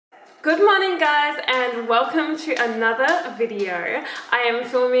Good morning guys, and welcome to another video. I am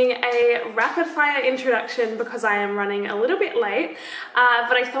filming a rapid fire introduction because I am running a little bit late,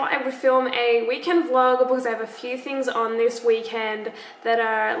 but I thought I would film a weekend vlog because I have a few things on this weekend that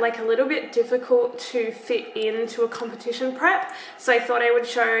are like a little bit difficult to fit into a competition prep. So I thought I would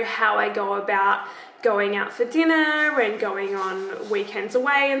show how I go about going out for dinner and going on weekends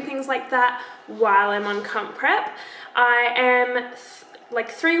away and things like that while I'm on comp prep. I am like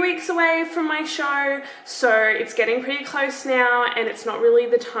 3 weeks away from my show, so it's getting pretty close now and it's not really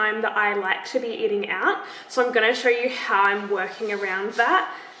the time that I like to be eating out. So I'm going to show you how I'm working around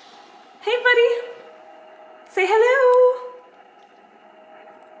that. Hey buddy, say hello.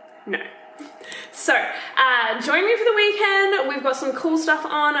 No. So, join me for the weekend. We've got some cool stuff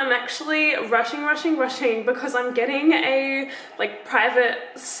on. I'm actually rushing because I'm getting a private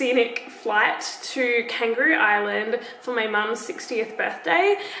scenic flight to Kangaroo Island for my mum's 60th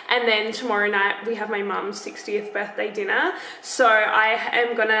birthday, and then tomorrow night we have my mum's 60th birthday dinner. So I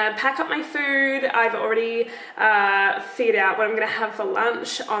am gonna pack up my food. I've already figured out what I'm gonna have for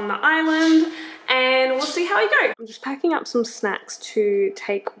lunch on the island, and we'll see how I go. I'm just packing up some snacks to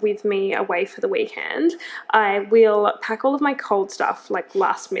take with me away for the weekend. I will pack all of my cold stuff like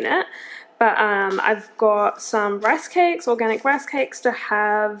last minute, but I've got some rice cakes, organic rice cakes to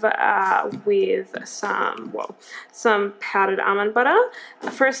have with some powdered almond butter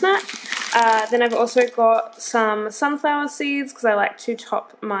for a snack. Then I've also got some sunflower seeds because I like to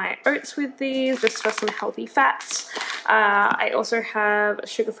top my oats with these just for some healthy fats. I also have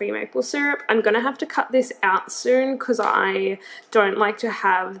sugar-free maple syrup. I'm gonna have to cut this out soon because I don't like to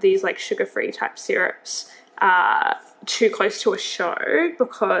have these like sugar-free type syrups too close to a show,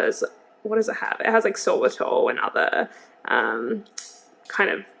 because what does it have? It has like sorbitol and other kind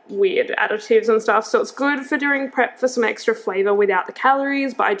of weird additives and stuff, so it's good for during prep for some extra flavor without the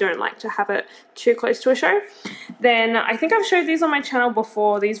calories, but I don't like to have it too close to a show. Then I think I've showed these on my channel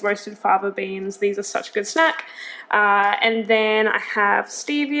before, these roasted fava beans. These are such a good snack. And then I have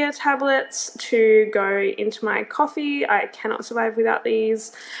stevia tablets to go into my coffee. I cannot survive without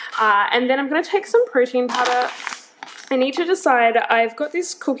these. And then I'm going to take some protein powder. I need to decide. I've got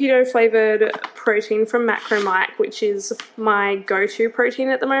this cookie dough flavored protein from Macro Mike, which is my go-to protein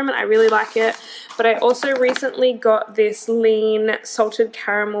at the moment. I really like it. But I also recently got this lean salted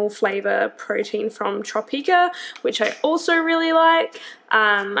caramel flavor protein from Tropica, which I also really like.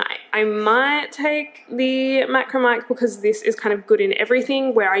 I might take the Macro Mike because this is kind of good in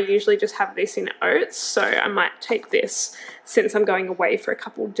everything, where I usually just have this in oats. So I might take this since I'm going away for a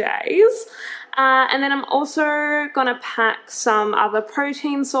couple days. And then I'm also gonna pack some other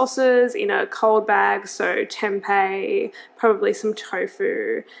protein sources in a cold bag, so tempeh, probably some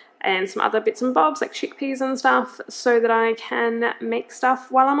tofu, and some other bits and bobs like chickpeas and stuff, so that I can make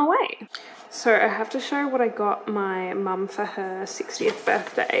stuff while I'm away. So I have to show what I got my mum for her 60th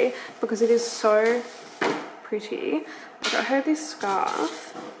birthday because it is so pretty. I got her this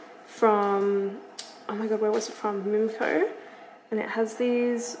scarf from, oh my god, where was it from? Mimco. And it has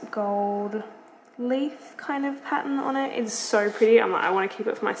these gold leaf kind of pattern on it. It's so pretty. I'm like, I want to keep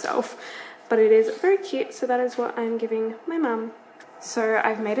it for myself, but it is very cute, so that is what I'm giving my mum. So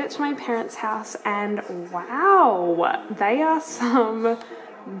I've made it to my parents' house, and wow, they are some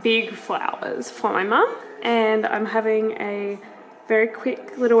big flowers for my mum, and I'm having a very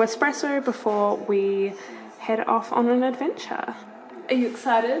quick little espresso before we head off on an adventure. Are you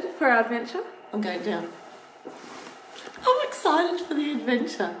excited for our adventure? I'm going down. I'm excited for the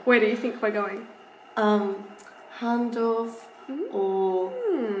adventure. Where do you think we're going? Handorf or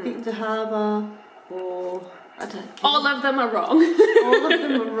Victor Harbour, or I don't know. All of them are wrong. All of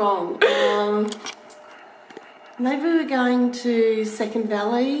them are wrong. Maybe we're going to Second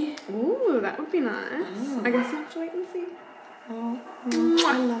Valley. Ooh, that would be nice. Oh. I guess we'll have to wait and see. Oh,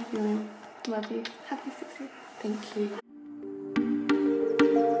 I love you. Love you. Happy 60th. Thank you.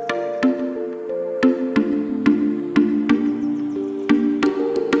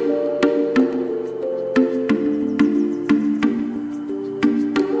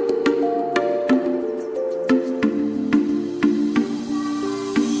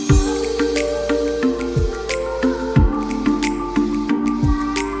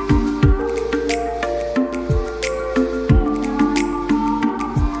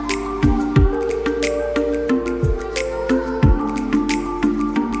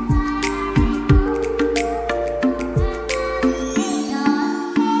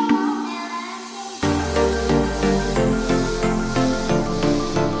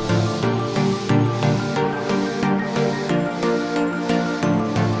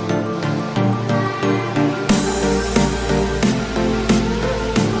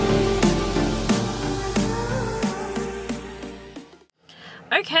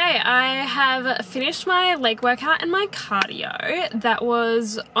 Okay, I have finished my leg workout and my cardio. That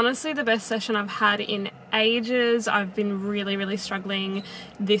was honestly the best session I've had in ages. I've been really struggling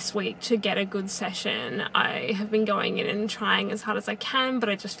this week to get a good session. I have been going in and trying as hard as I can, but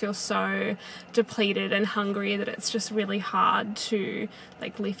I just feel so depleted and hungry that it's just really hard to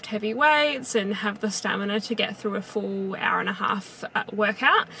like lift heavy weights and have the stamina to get through a full hour and a half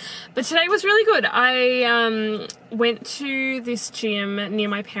workout. But today was really good. I went to this gym near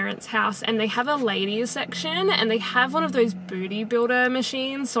my parents' house and they have a ladies section and they have one of those booty builder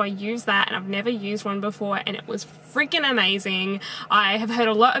machines, so I used that and I've never used one before and it was freaking amazing. I have heard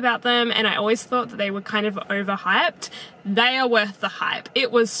a lot about them and I always thought that they were kind of overhyped. They are worth the hype.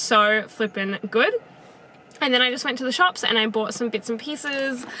 It was so flippin' good. And then I just went to the shops and I bought some bits and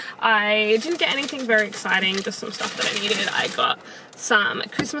pieces. I didn't get anything very exciting, just some stuff that I needed. I got some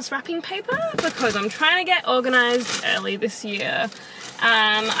Christmas wrapping paper because I'm trying to get organized early this year.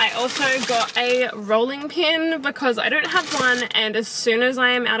 I also got a rolling pin because I don't have one, and as soon as I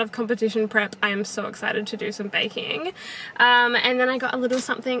am out of competition prep, I am so excited to do some baking. And then I got a little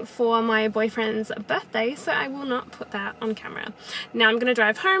something for my boyfriend's birthday, so I will not put that on camera. Now I'm gonna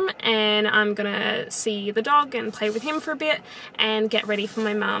drive home and I'm gonna see the dog and play with him for a bit and get ready for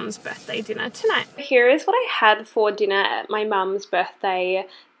my mum's birthday dinner tonight. Here is what I had for dinner at my mum's birthday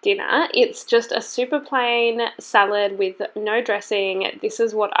dinner. It's just a super plain salad with no dressing. This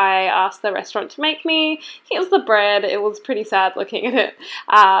is what I asked the restaurant to make me. Here's the bread. It was pretty sad looking at it,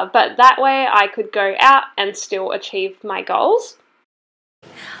 but that way I could go out and still achieve my goals.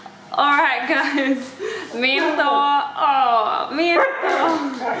 Alright guys, me and Thor,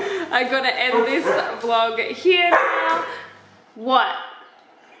 I gotta end this vlog here now. What?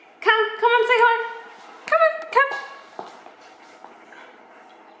 Come on, say hi. Come.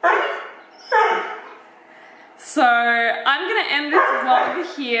 So I'm gonna end this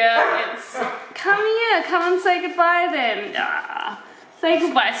vlog here. Come here, come and say goodbye then. Say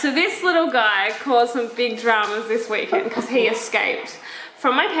goodbye. So this little guy caused some big dramas this weekend because he escaped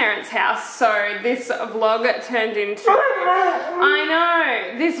from my parents' house. So this vlog turned into,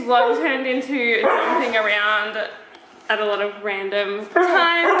 this vlog turned into jumping around at a lot of random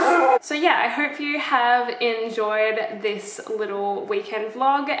times. So yeah, I hope you have enjoyed this little weekend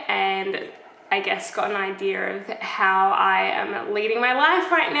vlog and I guess got an idea of how I am leading my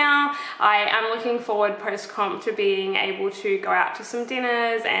life right now. I am looking forward post-comp to being able to go out to some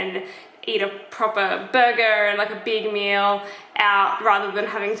dinners and eat a proper burger and like a big meal out rather than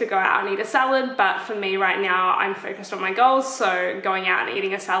having to go out and eat a salad. But for me right now, I'm focused on my goals, so going out and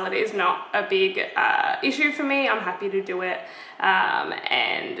eating a salad is not a big issue for me. I'm happy to do it,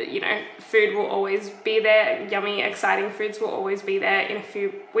 and you know, food will always be there. Yummy, exciting foods will always be there in a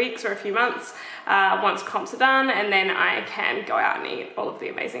few weeks or a few months once comps are done, and then I can go out and eat all of the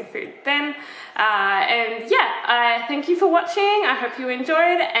amazing food then. And yeah, thank you for watching. I hope you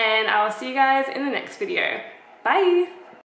enjoyed, and I will see you guys in the next video. Bye!